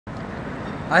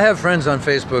I have friends on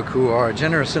Facebook who are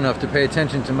generous enough to pay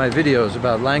attention to my videos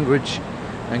about language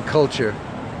and culture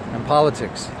and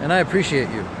politics, and I appreciate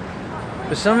you.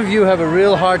 But some of you have a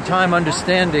real hard time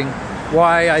understanding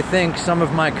why I think some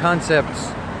of my concepts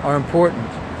are important.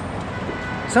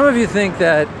 Some of you think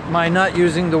that my not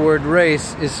using the word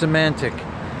race is semantic.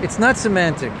 It's not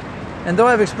semantic. And though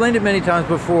I've explained it many times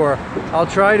before, I'll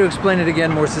try to explain it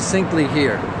again more succinctly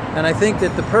here. And I think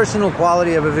that the personal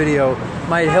quality of a video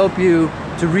might help you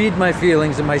to read my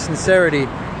feelings and my sincerity,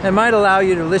 and might allow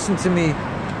you to listen to me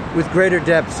with greater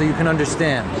depth so you can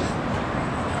understand.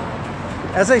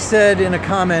 As I said in a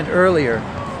comment earlier,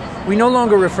 we no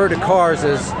longer refer to cars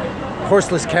as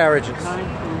horseless carriages.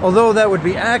 Although that would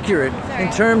be accurate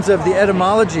in terms of the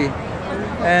etymology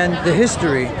and the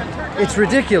history, it's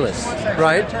ridiculous,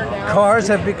 right? Cars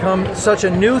have become such a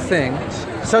new thing,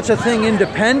 such a thing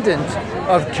independent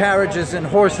of carriages and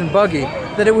horse and buggy,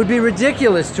 that it would be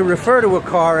ridiculous to refer to a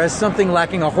car as something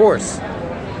lacking a horse.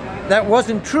 That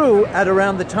wasn't true at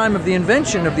around the time of the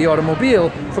invention of the automobile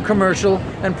for commercial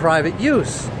and private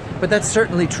use, but that's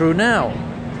certainly true now.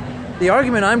 The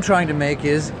argument I'm trying to make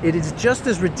is it is just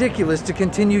as ridiculous to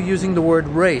continue using the word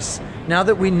race now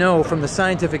that we know from the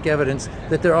scientific evidence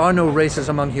that there are no races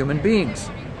among human beings.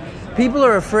 People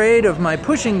are afraid of my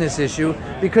pushing this issue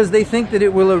because they think that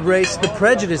it will erase the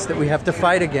prejudice that we have to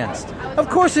fight against. Of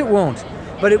course it won't,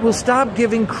 but it will stop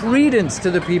giving credence to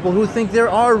the people who think there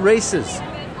are races.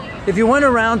 If you went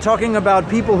around talking about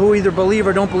people who either believe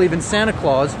or don't believe in Santa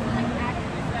Claus,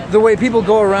 the way people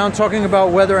go around talking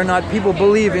about whether or not people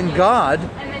believe in God,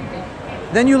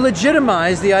 then you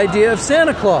legitimize the idea of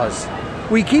Santa Claus.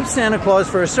 We keep Santa Claus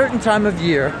for a certain time of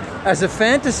year as a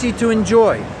fantasy to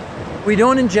enjoy. We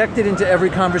don't inject it into every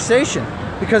conversation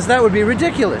because that would be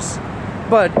ridiculous.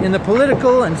 But in the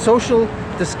political and social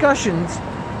discussions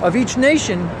of each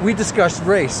nation, we discuss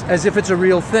race as if it's a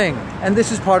real thing. And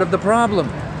this is part of the problem.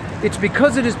 It's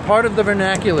because it is part of the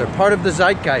vernacular, part of the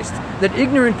zeitgeist, that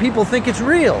ignorant people think it's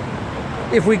real.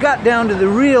 If we got down to the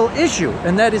real issue,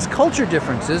 and that is culture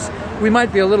differences, we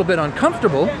might be a little bit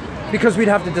uncomfortable because we'd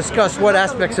have to discuss what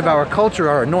aspects of our culture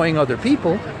are annoying other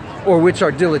people, or which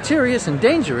are deleterious and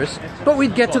dangerous, but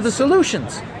we'd get to the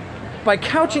solutions. By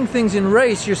couching things in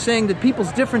race, you're saying that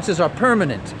people's differences are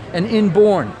permanent and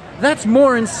inborn. That's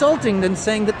more insulting than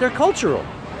saying that they're cultural.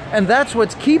 And that's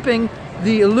what's keeping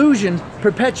the illusion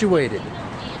perpetuated.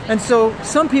 And so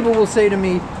some people will say to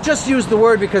me, just use the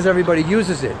word because everybody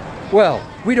uses it. Well,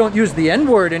 we don't use the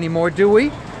N-word anymore, do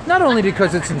we? Not only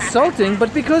because it's insulting,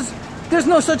 but because there's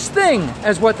no such thing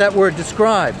as what that word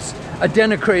describes, a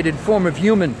denigrated form of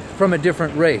human from a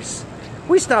different race.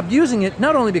 We stopped using it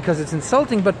not only because it's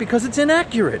insulting, but because it's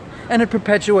inaccurate, and it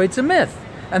perpetuates a myth.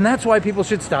 And that's why people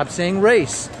should stop saying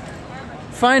race.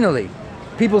 Finally,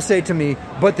 people say to me,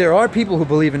 but there are people who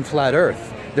believe in flat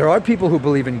earth. There are people who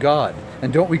believe in God.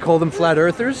 And don't we call them flat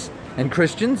earthers? And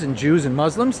Christians and Jews and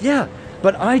Muslims? Yeah,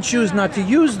 but I choose not to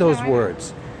use those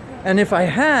words. And if I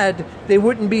had, they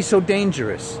wouldn't be so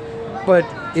dangerous. But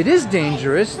it is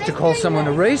dangerous to call someone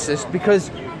a racist because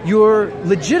you're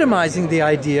legitimizing the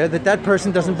idea that that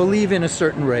person doesn't believe in a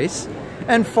certain race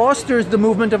and fosters the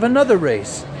movement of another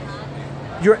race.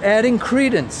 You're adding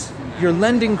credence. You're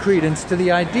lending credence to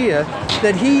the idea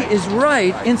that he is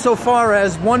right insofar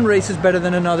as one race is better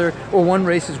than another, or one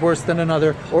race is worse than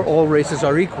another, or all races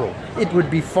are equal. It would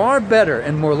be far better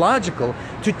and more logical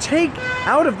to take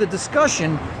out of the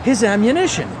discussion his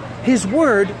ammunition, his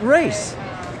word race.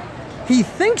 He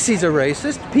thinks he's a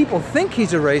racist, people think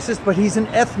he's a racist, but he's an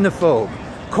ethnophobe.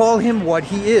 Call him what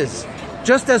he is.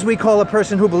 Just as we call a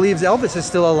person who believes Elvis is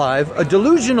still alive a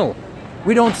delusional.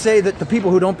 We don't say that the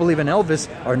people who don't believe in Elvis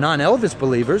are non-Elvis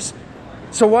believers.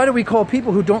 So why do we call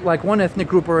people who don't like one ethnic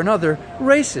group or another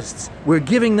racists? We're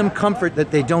giving them comfort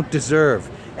that they don't deserve,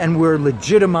 and we're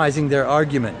legitimizing their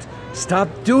argument. Stop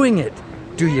doing it.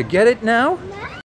 Do you get it now?